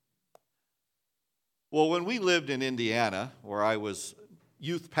Well, when we lived in Indiana, where I was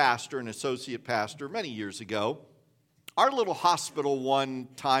youth pastor and associate pastor many years ago, our little hospital one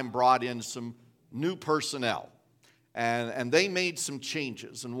time brought in some new personnel. And they made some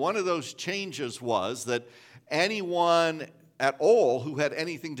changes. And one of those changes was that anyone at all who had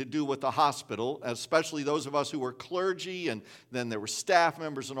anything to do with the hospital, especially those of us who were clergy, and then there were staff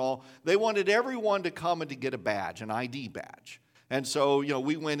members and all, they wanted everyone to come and to get a badge, an ID badge. And so,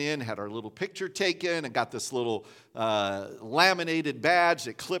 we went in, had our little picture taken, and got this little laminated badge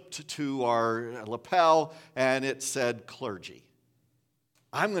that clipped to our lapel, and it said clergy.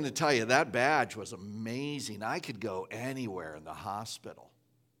 I'm going to tell you, that badge was amazing. I could go anywhere in the hospital.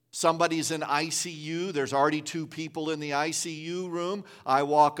 Somebody's in ICU. There's already 2 people in the ICU room. I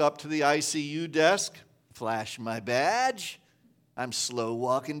walk up to the ICU desk, flash my badge. I'm slow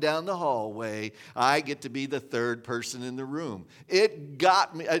walking down the hallway. I get to be the 3rd person in the room. It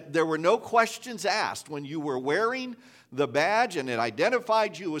got me. There were no questions asked. When you were wearing the badge and it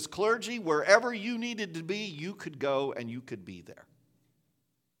identified you as clergy, wherever you needed to be, you could go and you could be there.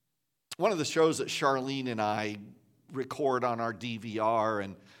 One of the shows that Charlene and I record on our DVR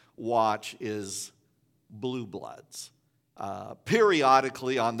and watch is Blue Bloods.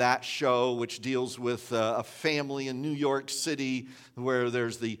 Periodically on that show, which deals with a family in New York City where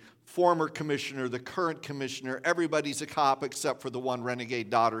there's the former commissioner, the current commissioner, everybody's a cop except for the one renegade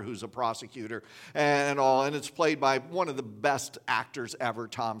daughter who's a prosecutor and all. And it's played by one of the best actors ever.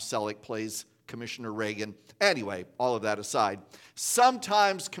 Tom Selleck plays Commissioner Reagan. Anyway, all of that aside,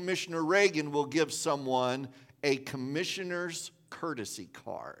 sometimes Commissioner Reagan will give someone a commissioner's courtesy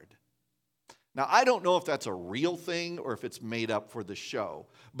card. Now, I don't know if that's a real thing or if it's made up for the show.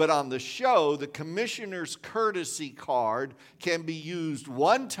 But on the show, the commissioner's courtesy card can be used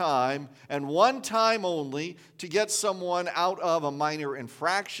one time and one time only to get someone out of a minor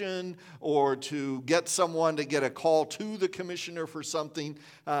infraction or to get someone to get a call to the commissioner for something.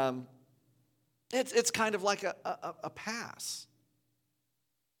 It's kind of like a pass.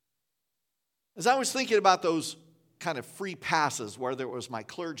 As I was thinking about those kind of free passes, whether it was my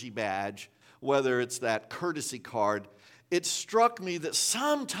clergy badge, whether it's that courtesy card, it struck me that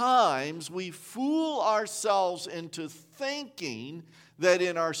sometimes we fool ourselves into thinking that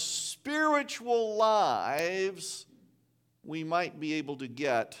in our spiritual lives we might be able to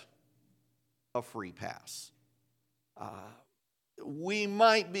get a free pass. We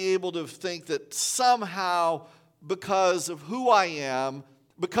might be able to think that somehow, because of who I am,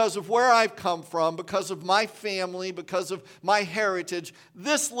 because of where I've come from, because of my family, because of my heritage,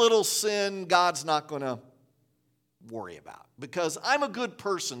 this little sin God's not going to worry about. Because I'm a good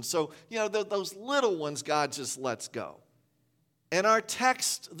person, so, those little ones God just lets go. In our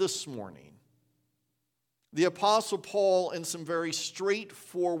text this morning, the Apostle Paul, in some very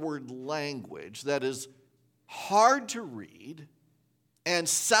straightforward language that is hard to read, and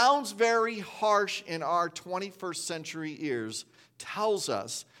sounds very harsh in our 21st century ears, tells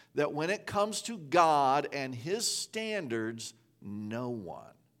us that when it comes to God and His standards, no one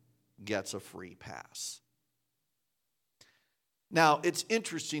gets a free pass. Now, it's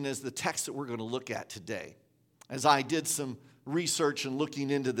interesting as the text that we're going to look at today. As I did some research and looking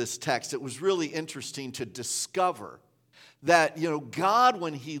into this text, it was really interesting to discover that, God,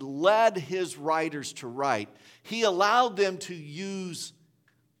 when He led His writers to write, He allowed them to use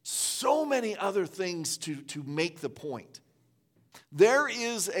so many other things to make the point. There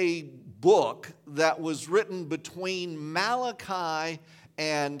is a book that was written between Malachi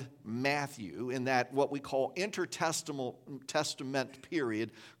and Matthew in that what we call intertestament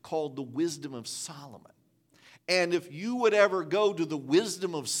period called the Wisdom of Solomon. And if you would ever go to the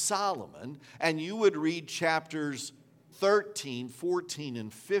Wisdom of Solomon and you would read chapters 13, 14,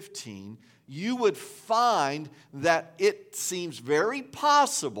 and 15, you would find that it seems very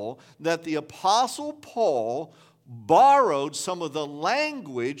possible that the Apostle Paul borrowed some of the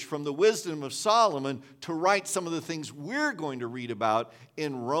language from the Wisdom of Solomon to write some of the things we're going to read about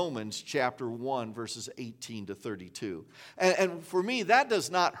in Romans chapter 1, verses 18 to 32. And for me, that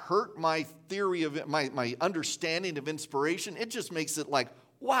does not hurt my theory of my understanding of inspiration. It just makes it like,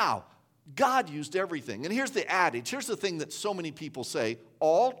 wow, God used everything. And here's the adage. Here's the thing that so many people say.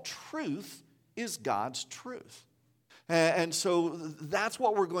 All truth is God's truth. And so that's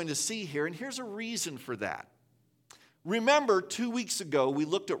what we're going to see here. And here's a reason for that. Remember, 2 weeks ago, we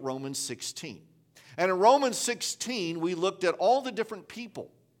looked at Romans 16. And in Romans 16, we looked at all the different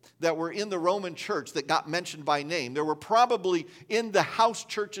people that were in the Roman church that got mentioned by name. There were probably, in the house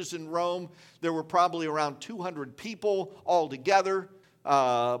churches in Rome, there were probably around 200 people altogether.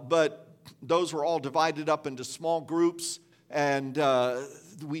 But those were all divided up into small groups. And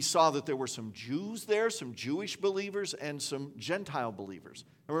we saw that there were some Jews there, some Jewish believers, and some Gentile believers.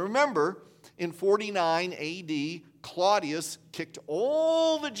 And remember, in 49 AD, Claudius kicked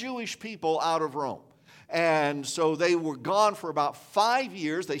all the Jewish people out of Rome. And so they were gone for about 5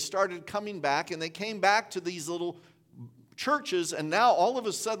 years. They started coming back, and they came back to these little churches, and now all of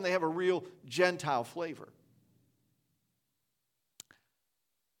a sudden they have a real Gentile flavor.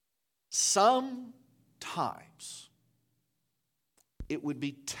 Sometimes it would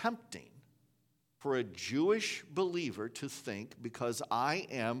be tempting for a Jewish believer to think, because I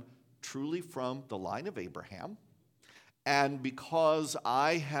am truly from the line of Abraham, and because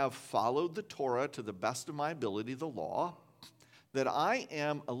I have followed the Torah to the best of my ability, the law, that I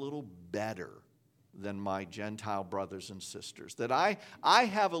am a little better than my Gentile brothers and sisters, that I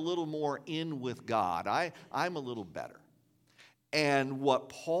have a little more in with God. I'm a little better. And what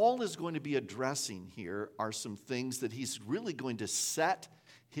Paul is going to be addressing here are some things that he's really going to set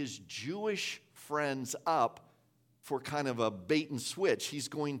his Jewish friends up for kind of a bait and switch. He's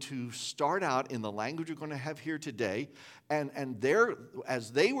going to start out in the language we're going to have here today. And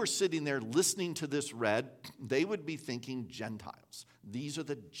as they were sitting there listening to this read, they would be thinking Gentiles. These are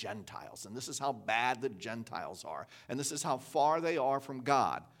the Gentiles, and this is how bad the Gentiles are, and this is how far they are from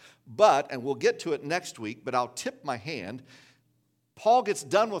God. But, and we'll get to it next week, but I'll tip my hand, Paul gets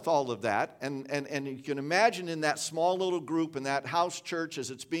done with all of that, and you can imagine in that small little group, in that house church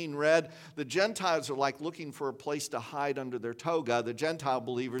as it's being read, the Gentiles are like looking for a place to hide under their toga, the Gentile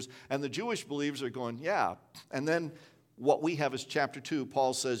believers, and the Jewish believers are going, yeah. And then what we have is chapter 2,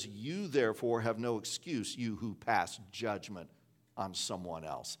 Paul says, you therefore have no excuse, you who pass judgment on someone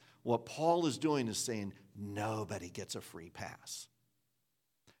else. What Paul is doing is saying, nobody gets a free pass.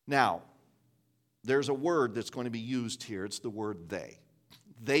 Now, there's a word that's going to be used here. It's the word they.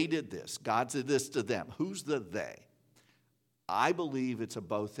 They did this. God did this to them. Who's the they? I believe it's a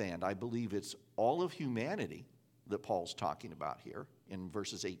both and. I believe it's all of humanity that Paul's talking about here in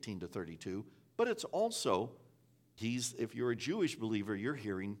verses 18 to 32. But it's also, if you're a Jewish believer, you're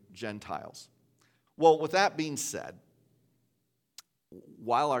hearing Gentiles. Well, with that being said,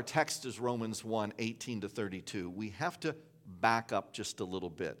 while our text is Romans 1, 18 to 32, we have to back up just a little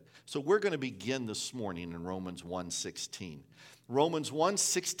bit. So we're going to begin this morning in Romans 1:16. Romans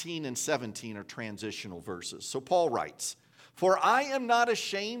 1:16 and 17 are transitional verses. So Paul writes, "For I am not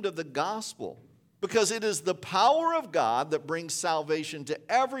ashamed of the gospel, because it is the power of God that brings salvation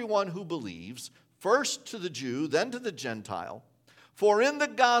to everyone who believes, first to the Jew, then to the Gentile. For in the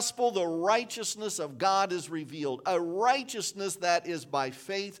gospel the righteousness of God is revealed, a righteousness that is by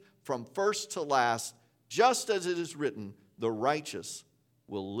faith from first to last, just as it is written, the righteous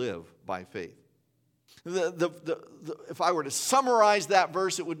will live by faith." If I were to summarize that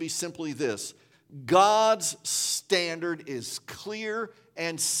verse, it would be simply this: God's standard is clear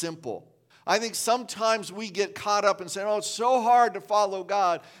and simple. I think sometimes we get caught up and say, oh, it's so hard to follow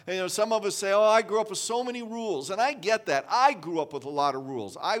God. And, some of us say, oh, I grew up with so many rules. And I get that. I grew up with a lot of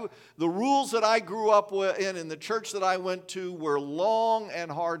rules. The rules that I grew up in the church that I went to were long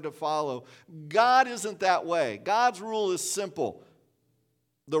and hard to follow. God isn't that way. God's rule is simple.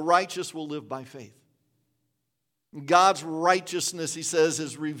 The righteous will live by faith. God's righteousness, he says,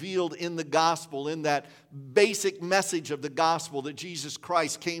 is revealed in the gospel, in that basic message of the gospel that Jesus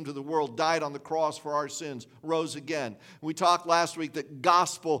Christ came to the world, died on the cross for our sins, rose again. We talked last week that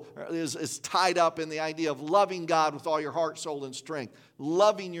gospel is tied up in the idea of loving God with all your heart, soul, and strength,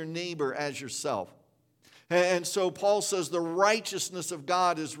 loving your neighbor as yourself. And so Paul says the righteousness of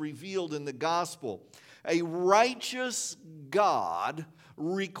God is revealed in the gospel. A righteous God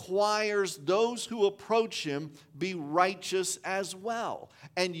requires those who approach him be righteous as well.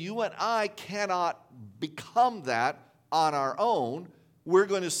 And you and I cannot become that on our own. We're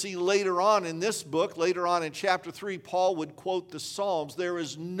going to see later on in this book, later on in chapter 3, Paul would quote the Psalms, there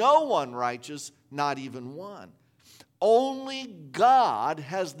is no one righteous, not even one. Only God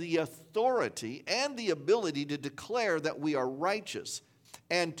has the authority and the ability to declare that we are righteous.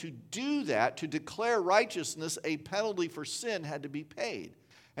 And to do that, to declare righteousness, a penalty for sin had to be paid.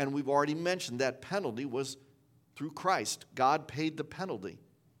 And we've already mentioned that penalty was through Christ. God paid the penalty.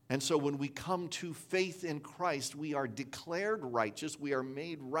 And so when we come to faith in Christ, we are declared righteous. We are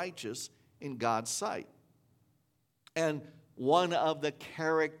made righteous in God's sight. And one of the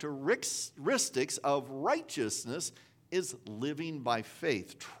characteristics of righteousness is living by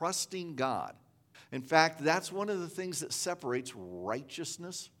faith, trusting God. In fact, that's one of the things that separates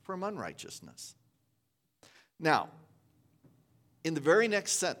righteousness from unrighteousness. Now, In the very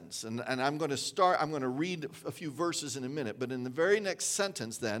next sentence, and I'm going to read a few verses in a minute, but in the very next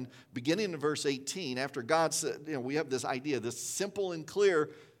sentence then, beginning in verse 18, after God said, we have this idea, this simple and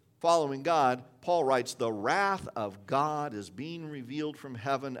clear following God, Paul writes, the wrath of God is being revealed from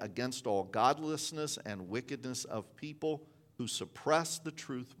heaven against all godlessness and wickedness of people who suppress the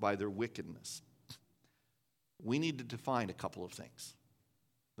truth by their wickedness. We need to define a couple of things.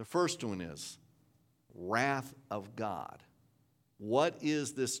 The first one is wrath of God. What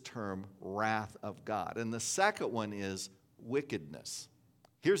is this term, wrath of God? And the second one is wickedness.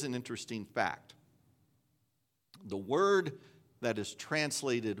 Here's an interesting fact. The word that is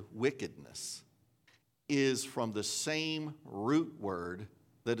translated wickedness is from the same root word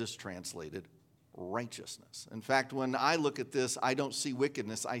that is translated righteousness. In fact, when I look at this, I don't see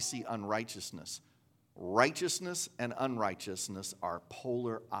wickedness, I see unrighteousness. Righteousness and unrighteousness are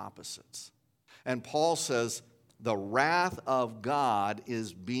polar opposites. And Paul says, the wrath of God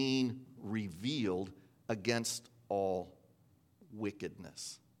is being revealed against all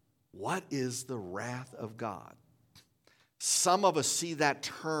wickedness. What is the wrath of God? Some of us see that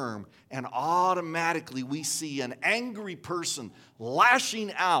term and automatically we see an angry person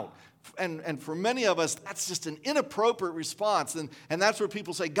lashing out. And for many of us, that's just an inappropriate response. And that's where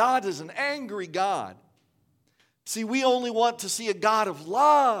people say, God is an angry God. See, we only want to see a God of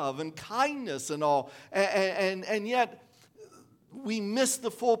love and kindness and all. And yet, we miss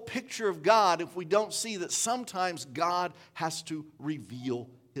the full picture of God if we don't see that sometimes God has to reveal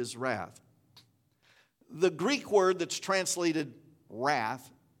his wrath. The Greek word that's translated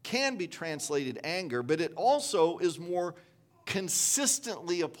wrath can be translated anger, but it also is more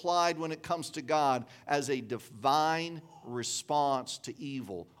consistently applied when it comes to God as a divine response to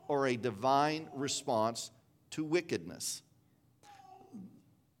evil or a divine response to wickedness.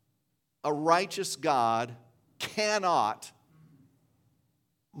 A righteous God cannot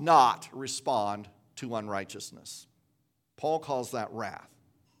not respond to unrighteousness. Paul calls that wrath.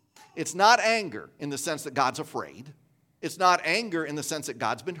 It's not anger in the sense that God's afraid. It's not anger in the sense that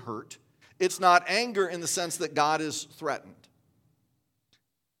God's been hurt. It's not anger in the sense that God is threatened.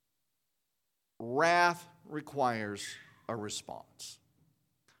 Wrath requires a response.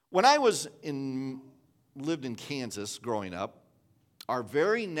 When I lived in Kansas growing up, our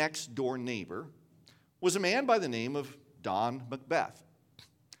very next door neighbor was a man by the name of Don Macbeth.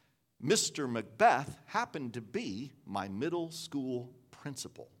 Mr. Macbeth happened to be my middle school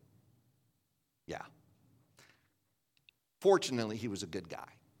principal. Yeah. Fortunately, he was a good guy.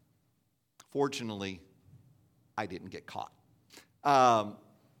 Fortunately, I didn't get caught.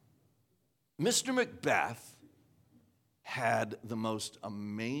 Mr. Macbeth had the most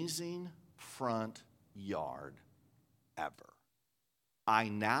amazing front yard ever. I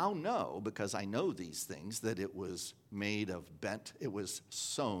now know, because I know these things, that it was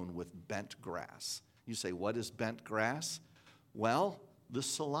sown with bent grass. You say, what is bent grass? Well, the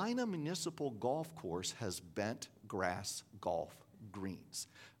Salina Municipal Golf Course has bent grass golf greens.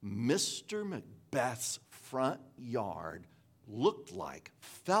 Mr. Macbeth's front yard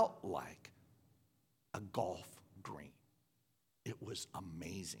felt like a golf green. It was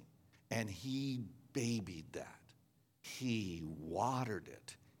amazing. And he babied that. He watered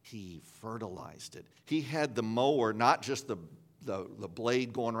it. He fertilized it. He had the mower, not just the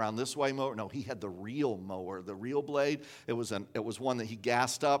blade going around this way mower. No, he had the real mower, the real blade. It was one that he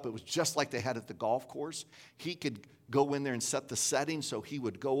gassed up. It was just like they had at the golf course. He could go in there and set the setting so he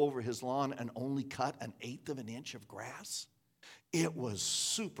would go over his lawn and only cut 1/8 of an inch of grass. It was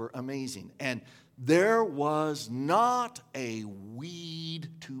super amazing. And there was not a weed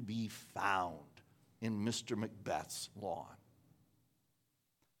to be found in Mr. Macbeth's lawn.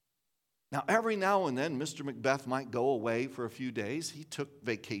 Now, every now and then, Mr. Macbeth might go away for a few days. He took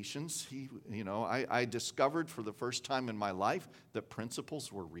vacations. I discovered for the first time in my life that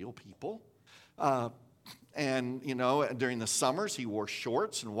principals were real people. During the summers, he wore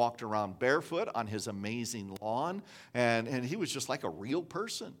shorts and walked around barefoot on his amazing lawn. And he was just like a real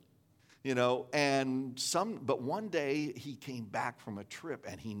person, But one day, he came back from a trip,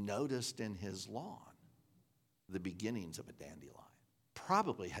 and he noticed in his lawn the beginnings of a dandelion.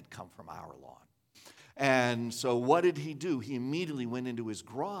 Probably had come from our lawn. And so what did he do? He immediately went into his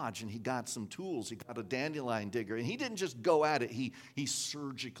garage and he got some tools. He got a dandelion digger. And he didn't just go at it. He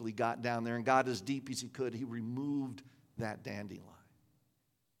surgically got down there and got as deep as he could. He removed that dandelion.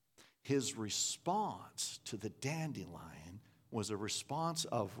 His response to the dandelion was a response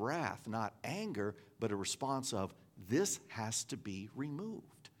of wrath, not anger, but a response of, this has to be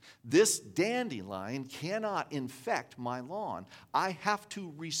removed. This dandelion cannot infect my lawn. I have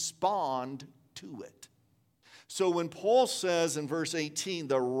to respond to it. So when Paul says in verse 18,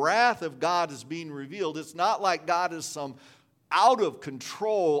 the wrath of God is being revealed, it's not like God is some out of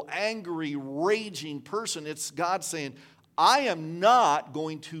control, angry, raging person. It's God saying, I am not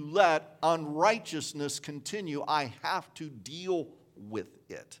going to let unrighteousness continue. I have to deal with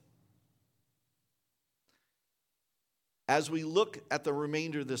it. As we look at the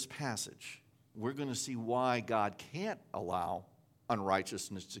remainder of this passage, we're going to see why God can't allow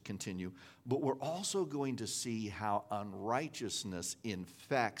unrighteousness to continue, but we're also going to see how unrighteousness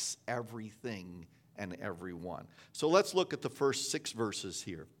infects everything and everyone. So let's look at the first 6 verses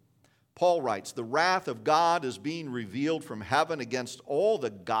here. Paul writes, the wrath of God is being revealed from heaven against all the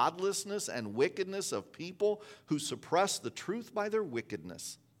godlessness and wickedness of people who suppress the truth by their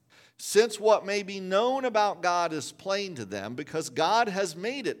wickedness. Since what may be known about God is plain to them, because God has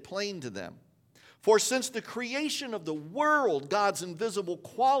made it plain to them. For since the creation of the world, God's invisible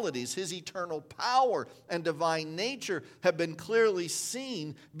qualities, his eternal power and divine nature have been clearly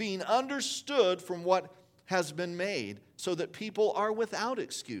seen, being understood from what has been made, so that people are without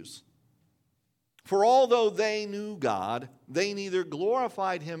excuse. For although they knew God, they neither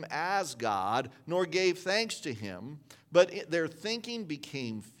glorified him as God nor gave thanks to him, but their thinking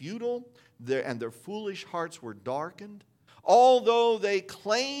became futile, and their foolish hearts were darkened. Although they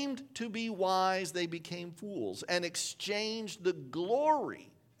claimed to be wise, they became fools and exchanged the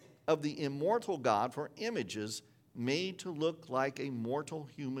glory of the immortal God for images made to look like a mortal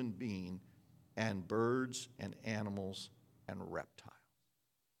human being and birds and animals and reptiles.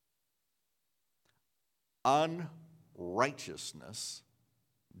 Unrighteousness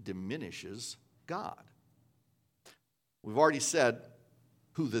diminishes God. We've already said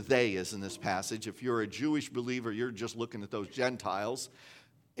who the they is in this passage. If you're a Jewish believer, you're just looking at those Gentiles.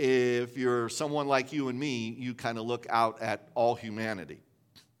 If you're someone like you and me, you kind of look out at all humanity.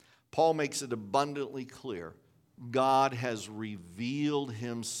 Paul makes it abundantly clear. God has revealed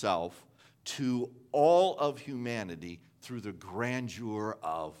himself to all of humanity through the grandeur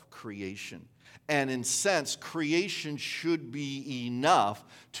of creation. And in a sense, creation should be enough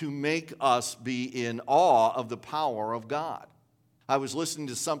to make us be in awe of the power of God. I was listening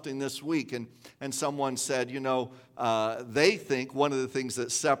to something this week, and someone said, they think one of the things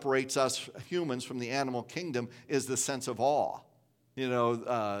that separates us humans from the animal kingdom is the sense of awe. We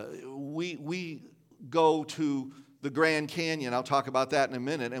go to the Grand Canyon, I'll talk about that in a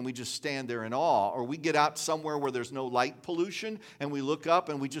minute, and we just stand there in awe. Or we get out somewhere where there's no light pollution, and we look up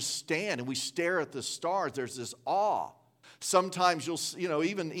and we just stand and we stare at the stars. There's this awe. Sometimes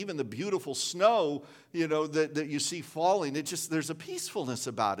even the beautiful snow, that you see falling, there's a peacefulness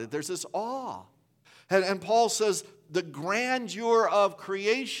about it. There's this awe. And Paul says the grandeur of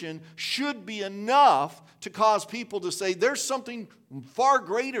creation should be enough to cause people to say, there's something far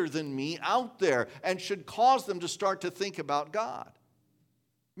greater than me out there, and should cause them to start to think about God.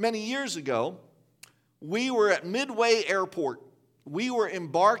 Many years ago, we were at Midway Airport. We were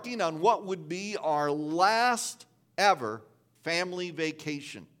embarking on what would be our last ever family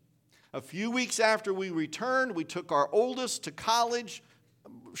vacation. A few weeks after we returned, we took our oldest to college.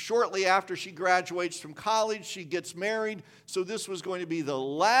 Shortly after she graduates from college, she gets married. So this was going to be the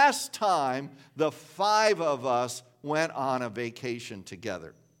last time the 5 of us went on a vacation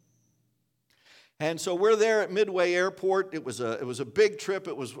together. And so we're there at Midway Airport. It was a big trip.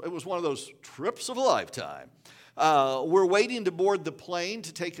 It was one of those trips of a lifetime. We're waiting to board the plane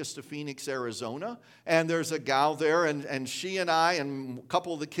to take us to Phoenix, Arizona. And there's a gal there, and she and I and a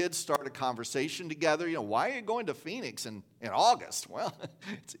couple of the kids start a conversation together. Why are you going to Phoenix in August? Well,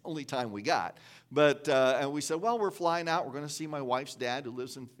 it's the only time we got. But and we said, well, we're flying out. We're going to see my wife's dad who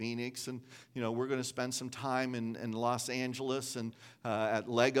lives in Phoenix. And, we're going to spend some time in Los Angeles and at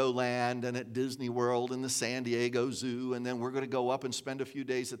Legoland and at Disney World and the San Diego Zoo. And then we're going to go up and spend a few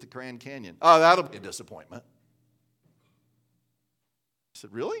days at the Grand Canyon. Oh, that'll be a disappointment. I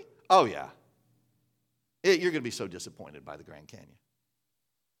said, really? Oh, yeah. You're going to be so disappointed by the Grand Canyon.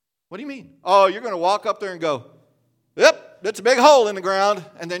 What do you mean? Oh, you're going to walk up there and go, yep, that's a big hole in the ground,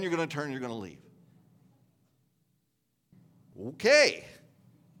 and then you're going to turn and you're going to leave. Okay.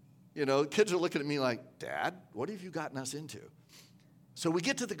 Kids are looking at me like, Dad, what have you gotten us into? So we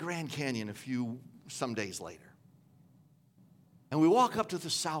get to the Grand Canyon some days later. And we walk up to the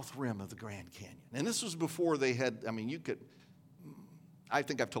south rim of the Grand Canyon. And this was before they had, I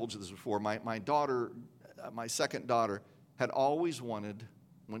think I've told you this before. My daughter, my second daughter, had always wanted,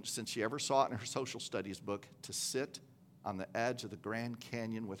 since she ever saw it in her social studies book, to sit on the edge of the Grand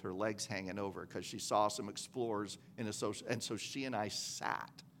Canyon with her legs hanging over, because she saw some explorers and so she and I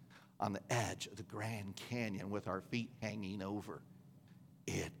sat on the edge of the Grand Canyon with our feet hanging over.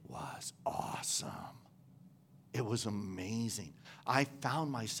 It was awesome. It was amazing. I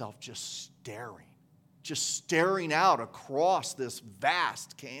found myself just staring out across this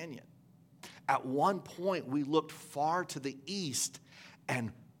vast canyon. At one point, we looked far to the east,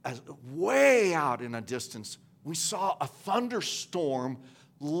 and way out in a distance, we saw a thunderstorm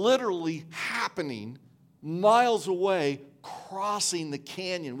literally happening miles away, crossing the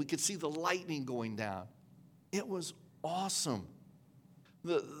canyon. We could see the lightning going down. It was awesome.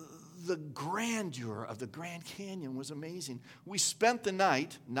 The grandeur of the Grand Canyon was amazing. We spent the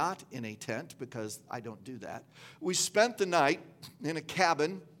night, not in a tent, because I don't do that. We spent the night in a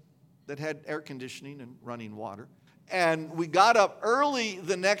cabin that had air conditioning and running water. And we got up early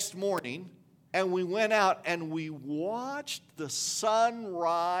the next morning, and we went out and we watched the sun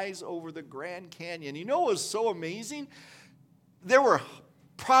rise over the Grand Canyon. You know what was so amazing? There were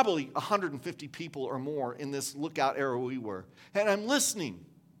probably 150 people or more in this lookout area we were. And I'm listening.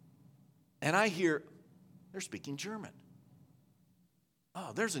 And I hear, they're speaking German.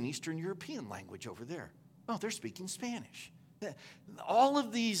 Oh, there's an Eastern European language over there. Oh, they're speaking Spanish. All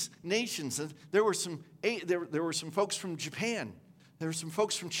of these nations, there were some folks from Japan, there were some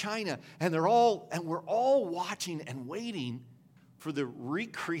folks from China, and we're all watching and waiting for the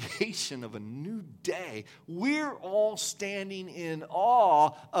recreation of a new day. We're all standing in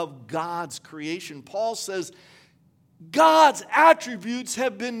awe of God's creation. Paul says, God's attributes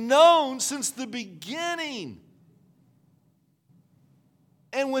have been known since the beginning.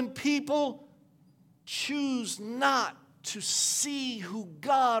 And when people choose not to see who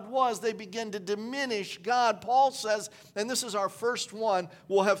God was, they begin to diminish God. Paul says, and this is our first one,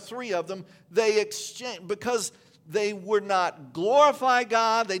 we'll have 3 of them, because they would not glorify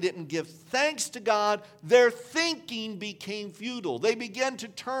God, they didn't give thanks to God, their thinking became futile. They began to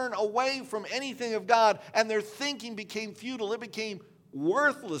turn away from anything of God, and their thinking became futile. It became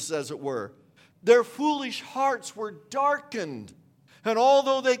worthless, as it were. Their foolish hearts were darkened. And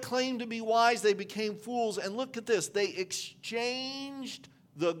although they claimed to be wise, they became fools. And look at this. They exchanged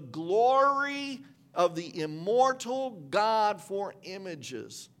the glory of the immortal God for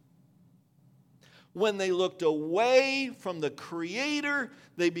images. When they looked away from the Creator,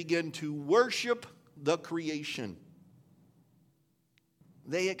 they began to worship the creation.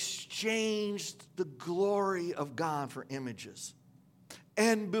 They exchanged the glory of God for images.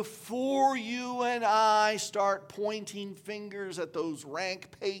 And before you and I start pointing fingers at those rank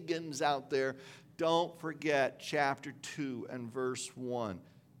pagans out there, don't forget chapter 2 and verse 1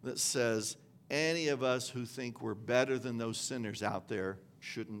 that says, any of us who think we're better than those sinners out there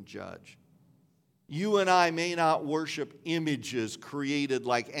shouldn't judge. You and I may not worship images created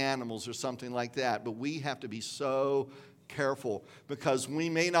like animals or something like that, but we have to be so careful because we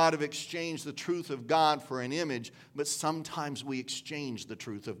may not have exchanged the truth of God for an image, but sometimes we exchange the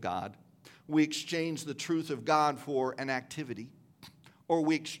truth of God. We exchange the truth of God for an activity, or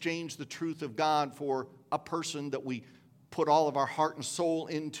we exchange the truth of God for a person that we put all of our heart and soul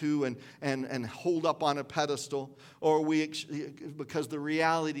into and hold up on a pedestal, or because the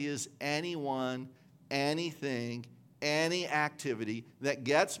reality is anyone, anything, any activity that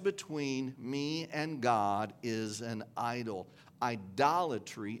gets between me and God is an idol.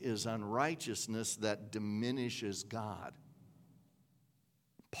 Idolatry is unrighteousness that diminishes God.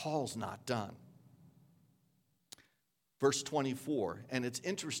 Paul's not done. Verse 24, and it's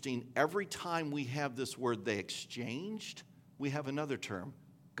interesting, every time we have this word they exchanged, we have another term,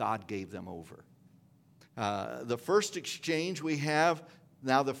 God gave them over. The first exchange we have,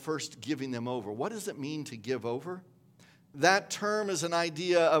 now the first giving them over. What does it mean to give over? That term is an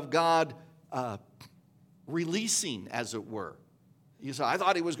idea of God releasing, as it were. You say, I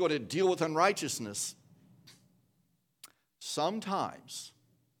thought he was going to deal with unrighteousness. Sometimes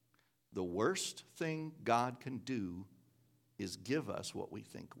the worst thing God can do is give us what we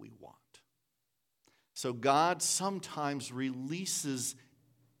think we want. So God sometimes releases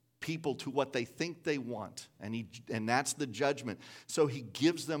people to what they think they want, and that's the judgment. So he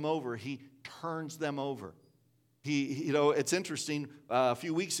gives them over. He turns them over. It's interesting. A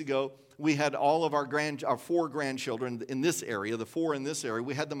few weeks ago, we had all of our 4 grandchildren in this area, the 4 in this area.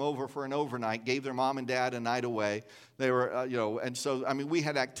 We had them over for an overnight, gave their mom and dad a night away. They were, and so, we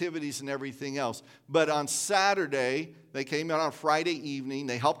had activities and everything else. But on Saturday, they came out on Friday evening.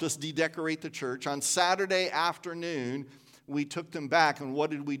 They helped us de-decorate the church. On Saturday afternoon, we took them back, and what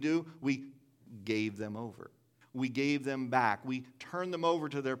did we do? We gave them over. We gave them back. We turned them over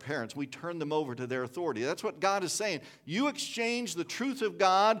to their parents. We turned them over to their authority. That's what God is saying. You exchange the truth of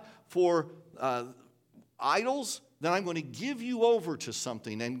God for idols, then I'm going to give you over to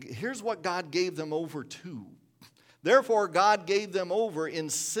something. And here's what God gave them over to. Therefore, God gave them over in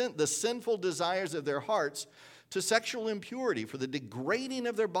the sinful desires of their hearts to sexual impurity, for the degrading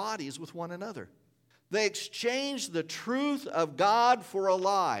of their bodies with one another. They exchanged the truth of God for a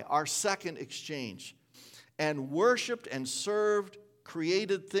lie, our second exchange, and worshiped and served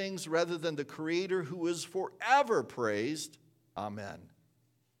created things rather than the Creator who is forever praised. Amen.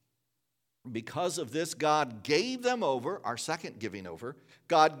 Because of this, God gave them over, our second giving over,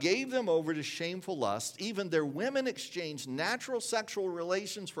 God gave them over to shameful lust. Even their women exchanged natural sexual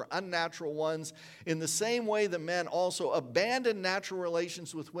relations for unnatural ones. In the same way, the men also abandoned natural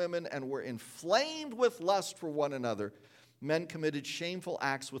relations with women and were inflamed with lust for one another. Men committed shameful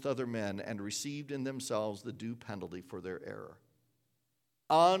acts with other men and received in themselves the due penalty for their error.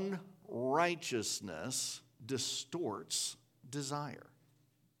 Unrighteousness distorts desire.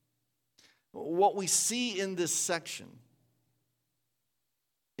 What we see in this section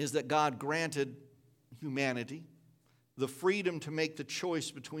is that God granted humanity the freedom to make the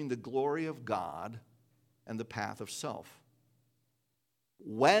choice between the glory of God and the path of self.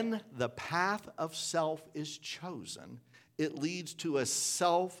 When the path of self is chosen, it leads to a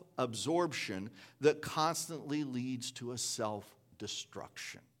self-absorption that constantly leads to a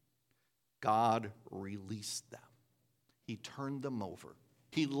self-destruction. God released them. He turned them over.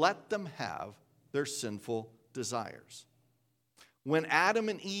 He let them have their sinful desires. When Adam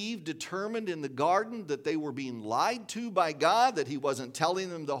and Eve determined in the garden that they were being lied to by God, that He wasn't telling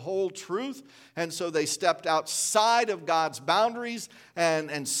them the whole truth, and so they stepped outside of God's boundaries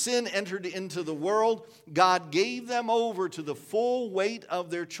and sin entered into the world, God gave them over to the full weight of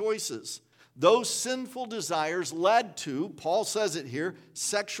their choices. Those sinful desires led to, Paul says it here,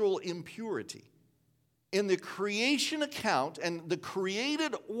 sexual impurity. In the creation account and the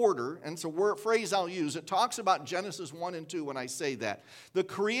created order, and it's a phrase I'll use, it talks about Genesis 1 and 2 when I say that. The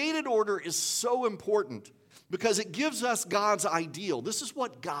created order is so important because it gives us God's ideal. This is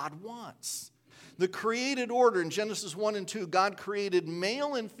what God wants. The created order in Genesis 1 and 2, God created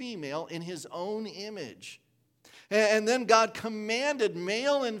male and female in His own image. And then God commanded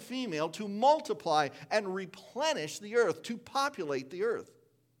male and female to multiply and replenish the earth, to populate the earth.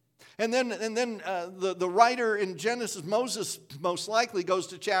 And then the writer in Genesis, Moses, most likely goes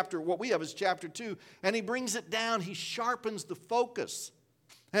to what we have is chapter 2, and he brings it down. He sharpens the focus.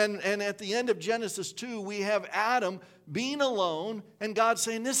 And at the end of Genesis 2, we have Adam being alone, and God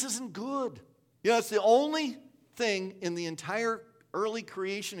saying, this isn't good. You know, it's the only thing in the entire early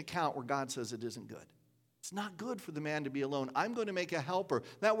creation account where God says it isn't good. It's not good for the man to be alone. I'm going to make a helper.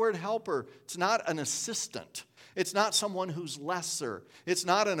 That word helper, it's not an assistant. It's not someone who's lesser. It's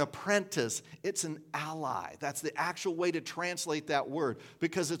not an apprentice. It's an ally. That's the actual way to translate that word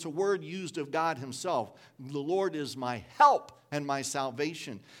because it's a word used of God Himself. The Lord is my help and my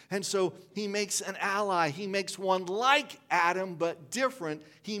salvation. And so He makes an ally. He makes one like Adam but different.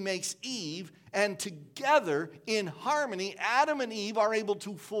 He makes Eve, and together in harmony, Adam and Eve are able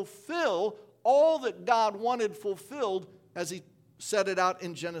to fulfill all that God wanted fulfilled as He set it out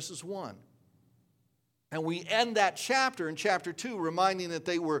in Genesis 1. And we end that chapter in chapter 2 reminding that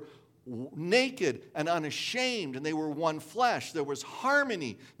they were naked and unashamed and they were one flesh. There was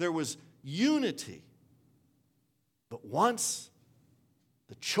harmony. There was unity. But once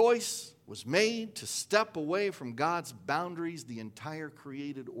the choice was made to step away from God's boundaries, the entire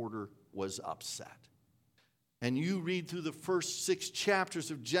created order was upset. And you read through the first 6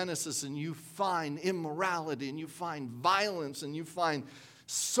 chapters of Genesis and you find immorality and you find violence and you find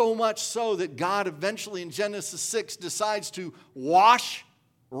so much so that God eventually in Genesis 6 decides to wash,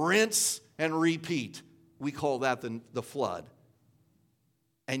 rinse, and repeat. We call that the flood.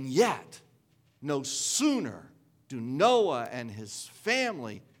 And yet, no sooner do Noah and his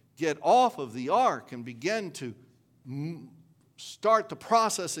family get off of the ark and begin to start the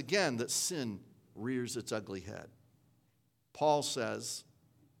process again that sin rears its ugly head. Paul says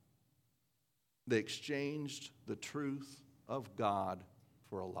they exchanged the truth of God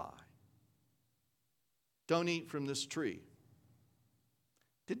for a lie. Don't eat from this tree.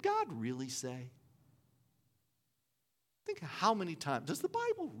 Did God really say? Think how many times. Does the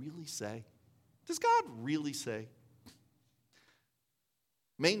Bible really say? Does God really say?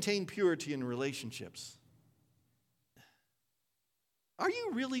 Maintain purity in relationships. Are you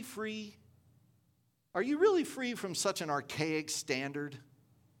really free? Are you really free from such an archaic standard?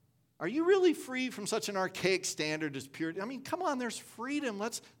 Are you really free from such an archaic standard as purity? I mean, come on, there's freedom.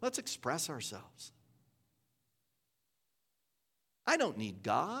 Let's express ourselves. I don't need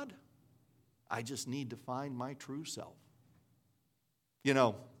God. I just need to find my true self. You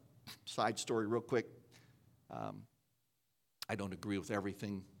know, side story real quick. I don't agree with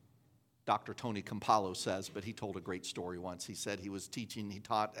everything Dr. Tony Campolo says, but he told a great story once. He said he was teaching, he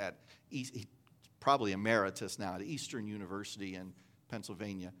taught at probably emeritus now at Eastern University in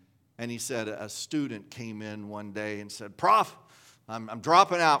Pennsylvania. And he said a student came in one day and said, "Prof, I'm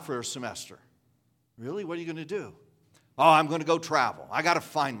dropping out for a semester." "Really? What are you going to do?" "Oh, I'm going to go travel. I got to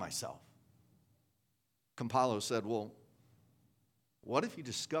find myself." Campolo said, "Well, what if you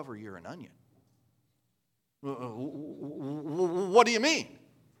discover you're an onion?" "What do you mean?"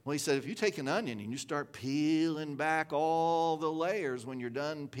 Well, he said, if you take an onion and you start peeling back all the layers, when you're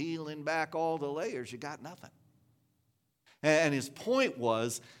done peeling back all the layers, you got nothing. And his point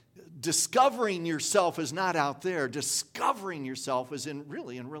was, discovering yourself is not out there. Discovering yourself is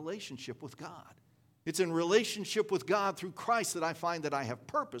really in relationship with God. It's in relationship with God through Christ that I find that I have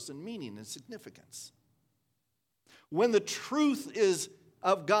purpose and meaning and significance. When the truth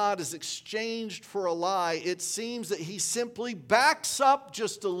of God is exchanged for a lie, it seems that he simply backs up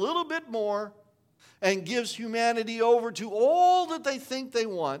just a little bit more and gives humanity over to all that they think they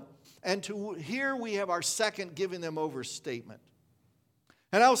want. And here we have our second giving them over statement.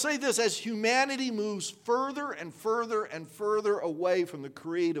 And I'll say this, as humanity moves further and further and further away from the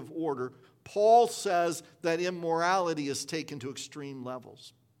creative order, Paul says that immorality is taken to extreme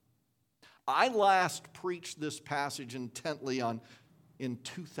levels. I last preached this passage intently in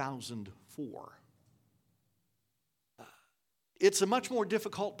 2004. It's a much more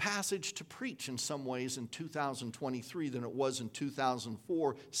difficult passage to preach in some ways in 2023 than it was in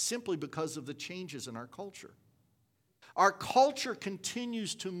 2004, simply because of the changes in our culture. Our culture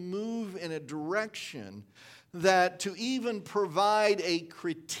continues to move in a direction that to even provide a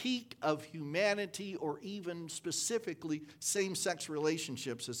critique of humanity or even specifically same-sex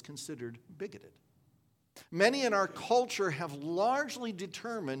relationships is considered bigoted. Many in our culture have largely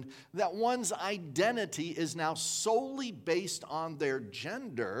determined that one's identity is now solely based on their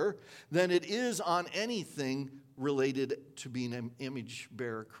gender than it is on anything related to being an image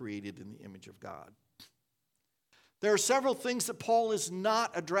bearer created in the image of God. There are several things that Paul is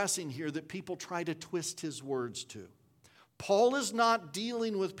not addressing here that people try to twist his words to. Paul is not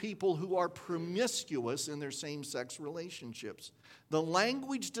dealing with people who are promiscuous in their same-sex relationships. The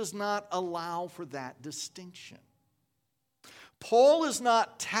language does not allow for that distinction. Paul is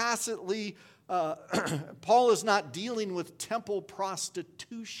not dealing with temple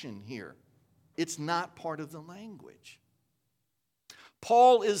prostitution here. It's not part of the language.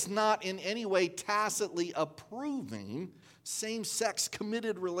 Paul is not in any way tacitly approving same-sex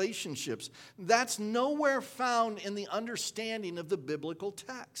committed relationships. That's nowhere found in the understanding of the biblical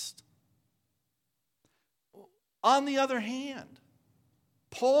text. On the other hand,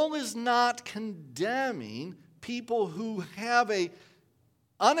 Paul is not condemning people who have an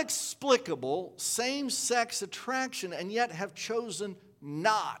inexplicable same-sex attraction and yet have chosen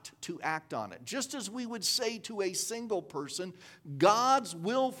not to act on it. Just as we would say to a single person, God's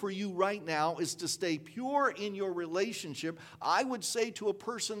will for you right now is to stay pure in your relationship, I would say to a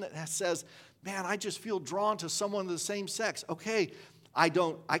person that says, man, I just feel drawn to someone of the same sex. Okay, I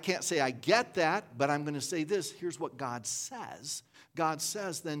can't say I get that, but I'm going to say this. Here's what God says. God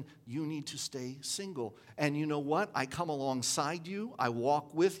says, then you need to stay single. And you know what? I come alongside you. I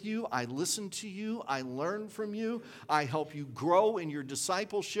walk with you. I listen to you. I learn from you. I help you grow in your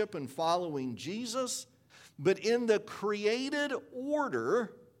discipleship and following Jesus. But in the created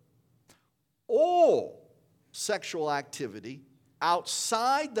order, all sexual activity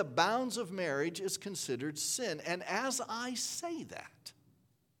outside the bounds of marriage is considered sin. And as I say that,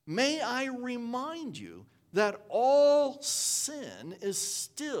 may I remind you that all sin is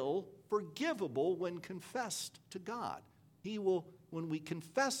still forgivable when confessed to God. He will, when we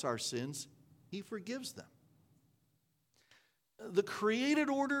confess our sins, He forgives them. The created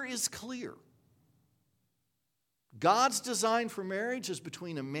order is clear. God's design for marriage is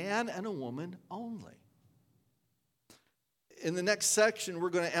between a man and a woman only. In the next section, we're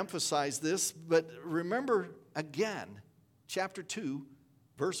going to emphasize this, but remember again, chapter 2,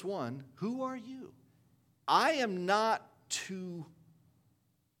 verse 1, who are you? I am not to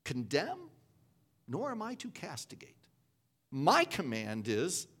condemn, nor am I to castigate. My command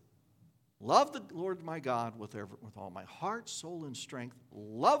is, love the Lord my God with all my heart, soul, and strength.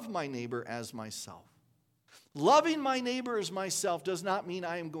 Love my neighbor as myself. Loving my neighbor as myself does not mean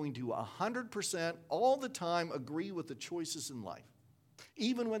I am going to 100% all the time agree with the choices in life,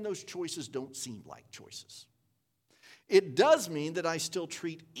 even when those choices don't seem like choices. It does mean that I still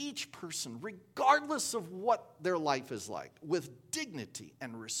treat each person, regardless of what their life is like, with dignity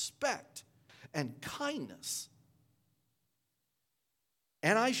and respect and kindness.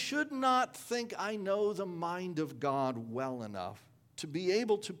 And I should not think I know the mind of God well enough to be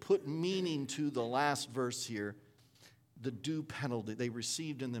able to put meaning to the last verse here. the due penalty. They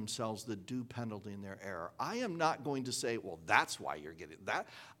received in themselves the due penalty in their error. I am not going to say, well, that's why you're getting that.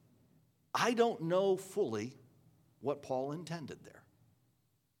 I don't know fully what Paul intended there.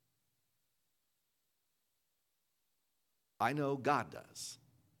 I know God does,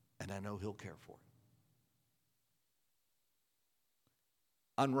 and I know he'll care for it.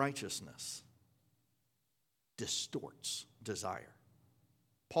 Unrighteousness distorts desire.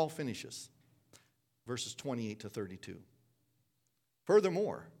 Paul finishes verses 28 to 32.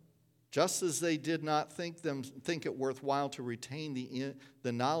 Furthermore, just as they did not think it worthwhile to retain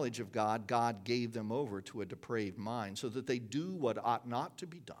the knowledge of God, God gave them over to a depraved mind, so that they do what ought not to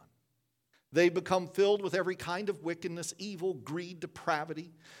be done. They become filled with every kind of wickedness, evil, greed,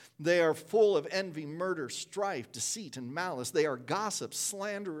 depravity. They are full of envy, murder, strife, deceit, and malice. They are gossips,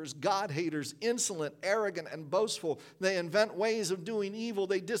 slanderers, God-haters, insolent, arrogant, and boastful. They invent ways of doing evil.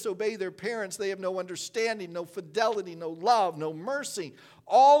 They disobey their parents. They have no understanding, no fidelity, no love, no mercy.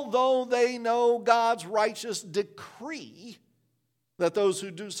 Although they know God's righteous decree that those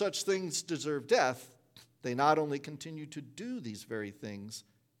who do such things deserve death, they not only continue to do these very things,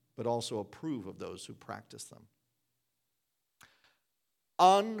 but also approve of those who practice them.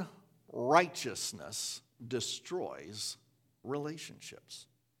 Unrighteousness destroys relationships.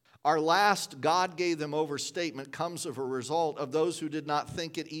 Our last God gave them over statement comes of a result of those who did not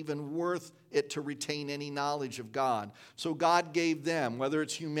think it even worth it to retain any knowledge of God. So God gave them, whether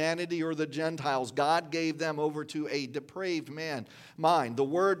it's humanity or the Gentiles, God gave them over to a depraved mind. The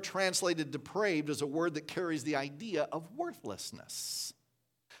word translated depraved is a word that carries the idea of worthlessness.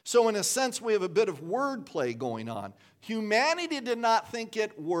 So in a sense, we have a bit of wordplay going on. Humanity did not think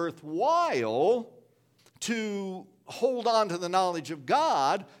it worthwhile to hold on to the knowledge of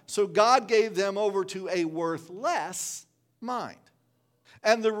God, so God gave them over to a worthless mind.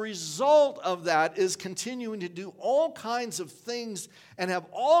 And the result of that is continuing to do all kinds of things and have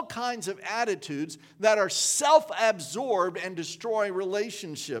all kinds of attitudes that are self-absorbed and destroy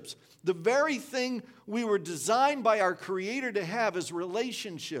relationships. The very thing we were designed by our Creator to have is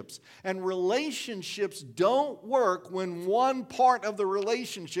relationships. And relationships don't work when one part of the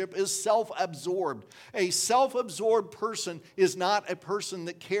relationship is self-absorbed. A self-absorbed person is not a person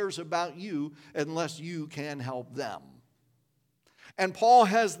that cares about you unless you can help them. And Paul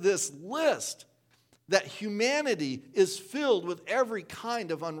has this list that humanity is filled with every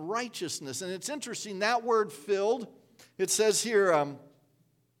kind of unrighteousness. And it's interesting, that word filled, it says here,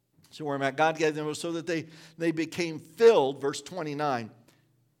 so where I'm at, God gave them so that they became filled, verse 29.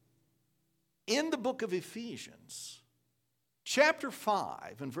 In the book of Ephesians, chapter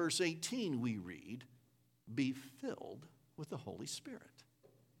 5 and verse 18, we read, be filled with the Holy Spirit.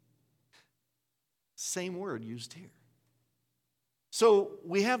 Same word used here. So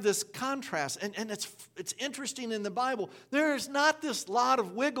we have this contrast, and it's interesting in the Bible. There is not this lot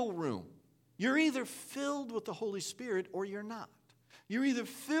of wiggle room. You're either filled with the Holy Spirit or you're not. You're either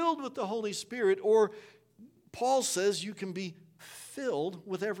filled with the Holy Spirit or Paul says you can be filled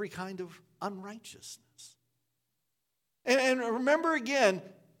with every kind of unrighteousness. And remember again,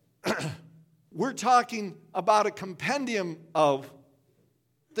 we're talking about a compendium of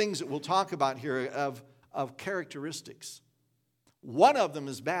things that we'll talk about here, of characteristics. One of them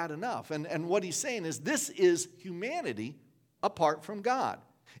is bad enough. And what he's saying is this is humanity apart from God.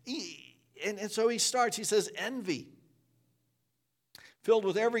 And so he starts, he says, envy. Filled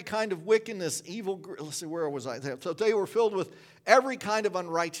with every kind of wickedness, evil. Let's see, where was I? So they were filled with every kind of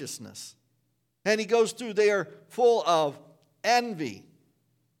unrighteousness. And he goes through, they are full of envy,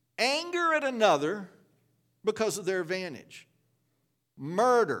 anger at another because of their advantage,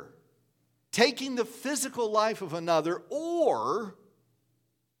 murder, taking the physical life of another, or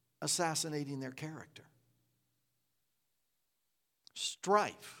assassinating their character.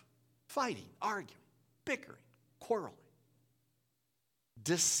 Strife, fighting, arguing, bickering, quarreling.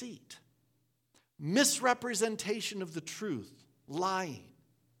 Deceit, misrepresentation of the truth, lying.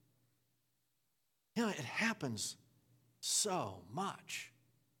 You know, it happens so much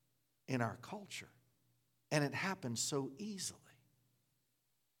in our culture, and it happens so easily.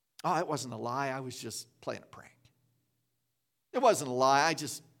 Oh, it wasn't a lie. I was just playing a prank. It wasn't a lie.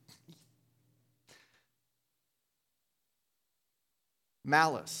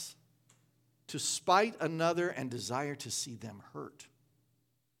 Malice, to spite another and desire to see them hurt.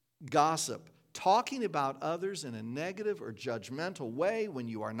 Gossip, talking about others in a negative or judgmental way when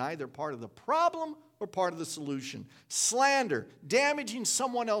you are neither part of the problem or part of the solution. Slander, damaging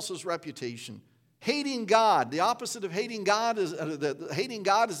someone else's reputation. Hating God, the opposite of hating God is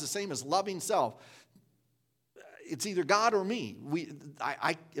the same as loving self. It's either God or me.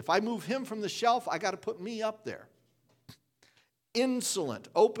 If I move him from the shelf, I got to put me up there. insolent,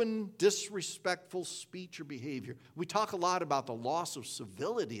 open, disrespectful speech or behavior. We talk a lot about the loss of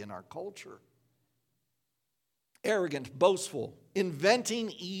civility in our culture. Arrogant, boastful,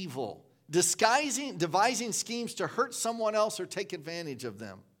 inventing evil, devising schemes to hurt someone else or take advantage of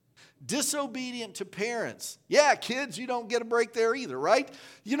them. Disobedient to parents. Yeah, kids, you don't get a break there either, right?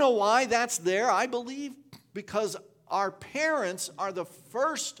 You know why that's there, I believe? Because our parents are the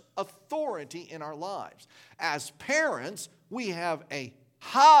first authority in our lives. As parents, we have a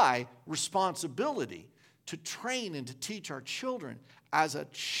high responsibility to train and to teach our children. As a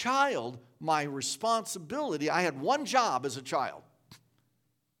child, my responsibility, I had one job as a child.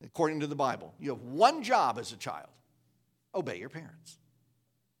 According to the Bible, you have one job as a child. Obey your parents.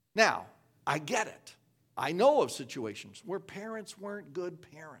 Now, I get it. I know of situations where parents weren't good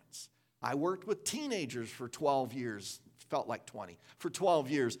parents. I worked with teenagers for 12 years, felt like 20, for 12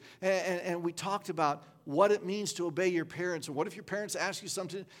 years. And we talked about what it means to obey your parents. Or what if your parents ask you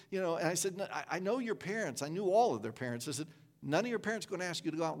something, and I said, I know your parents. I knew all of their parents. I said, none of your parents are going to ask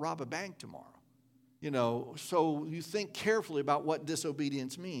you to go out and rob a bank tomorrow. So you think carefully about what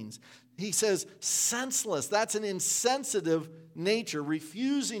disobedience means. He says senseless. That's an insensitive nature,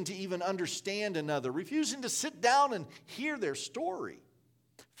 refusing to even understand another, refusing to sit down and hear their story.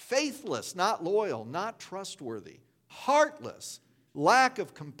 Faithless, not loyal, not trustworthy. Heartless, lack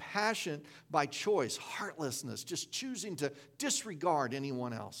of compassion by choice. Heartlessness, just choosing to disregard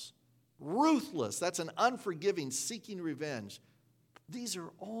anyone else. Ruthless, that's an unforgiving, seeking revenge. These are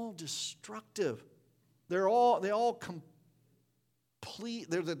all destructive. They're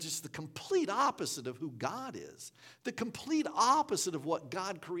just the complete opposite of who God is. The complete opposite of what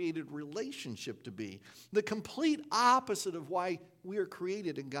God created relationship to be. The complete opposite of why we are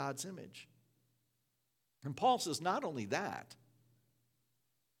created in God's image. And Paul says not only that,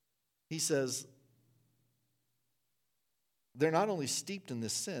 he says they're not only steeped in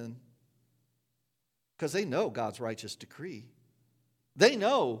this sin, because they know God's righteous decree. They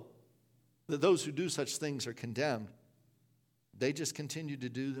know that those who do such things are condemned. They just continue to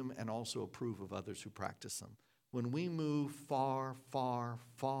do them and also approve of others who practice them. When we move far, far,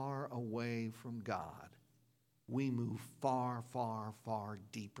 far away from God, we move far, far, far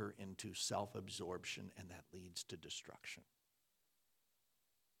deeper into self-absorption, and that leads to destruction.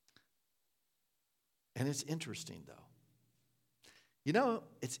 And it's interesting, though.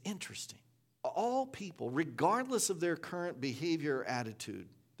 It's interesting. All people, regardless of their current behavior or attitude,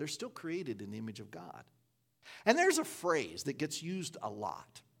 they're still created in the image of God. And there's a phrase that gets used a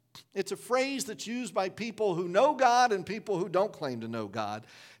lot. It's a phrase that's used by people who know God and people who don't claim to know God.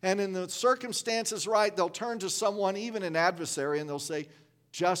 And in the circumstances right, they'll turn to someone, even an adversary, and they'll say,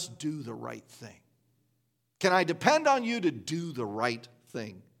 just do the right thing. Can I depend on you to do the right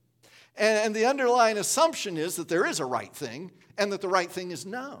thing? And the underlying assumption is that there is a right thing and that the right thing is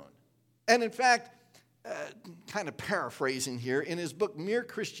known. And in fact, kind of paraphrasing here, in his book Mere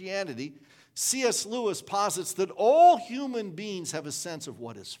Christianity, C.S. Lewis posits that all human beings have a sense of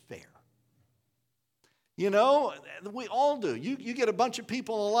what is fair. We all do. You get a bunch of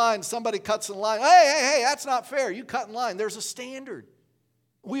people in a line, somebody cuts in line. Hey, that's not fair. You cut in line. There's a standard.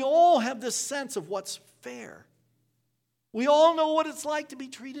 We all have this sense of what's fair. We all know what it's like to be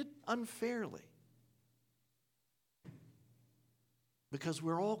treated unfairly. Because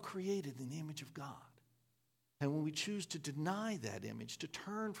we're all created in the image of God. And when we choose to deny that image, to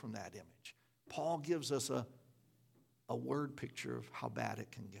turn from that image, Paul gives us a word picture of how bad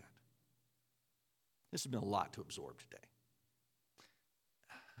it can get. This has been a lot to absorb today.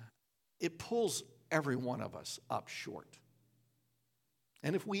 It pulls every one of us up short.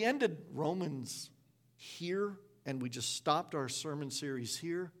 And if we ended Romans here and we just stopped our sermon series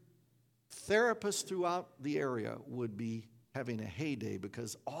here, therapists throughout the area would be having a heyday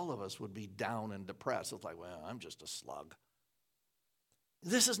because all of us would be down and depressed. It's like, well, I'm just a slug.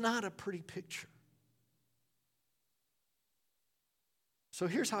 This is not a pretty picture. So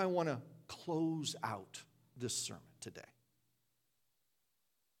here's how I want to close out this sermon today.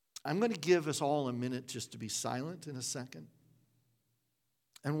 I'm going to give us all a minute just to be silent in a second.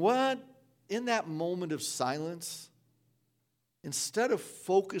 And in that moment of silence, instead of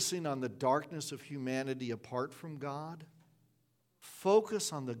focusing on the darkness of humanity apart from God,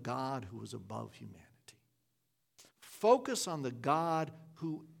 focus on the God who is above humanity. Focus on the God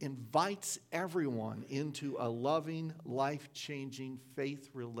who invites everyone into a loving, life-changing faith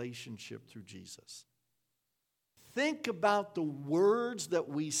relationship through Jesus. Think about the words that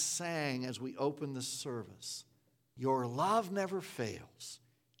we sang as we opened the service. Your love never fails.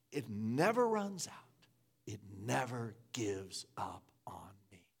 It never runs out. It never gives up on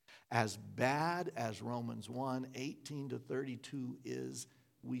me. As bad as Romans 1:18-32 is,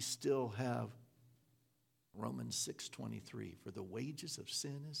 we still have Romans 6:23. For the wages of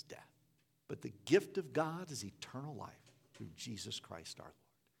sin is death, but the gift of God is eternal life through Jesus Christ our Lord.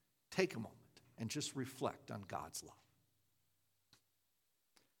 Take a moment and just reflect on God's love.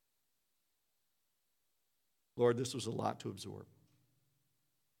 Lord, this was a lot to absorb.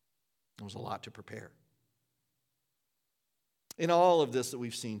 It was a lot to prepare. In all of this that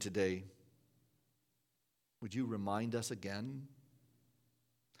we've seen today, would you remind us again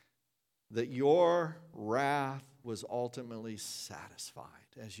that your wrath was ultimately satisfied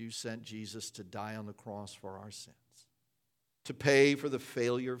as you sent Jesus to die on the cross for our sins, to pay for the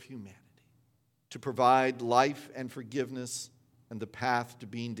failure of humanity, to provide life and forgiveness and the path to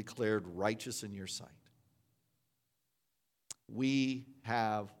being declared righteous in your sight. We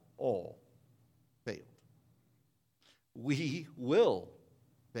have all failed. We will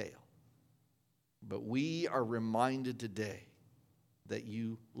fail. But we are reminded today that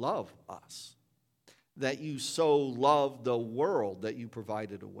you love us, that you so loved the world that you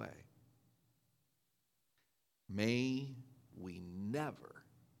provided a way. May we never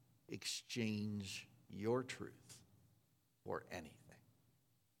exchange your truth for anything.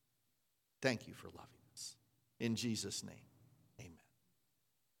 Thank you for loving us. In Jesus' name.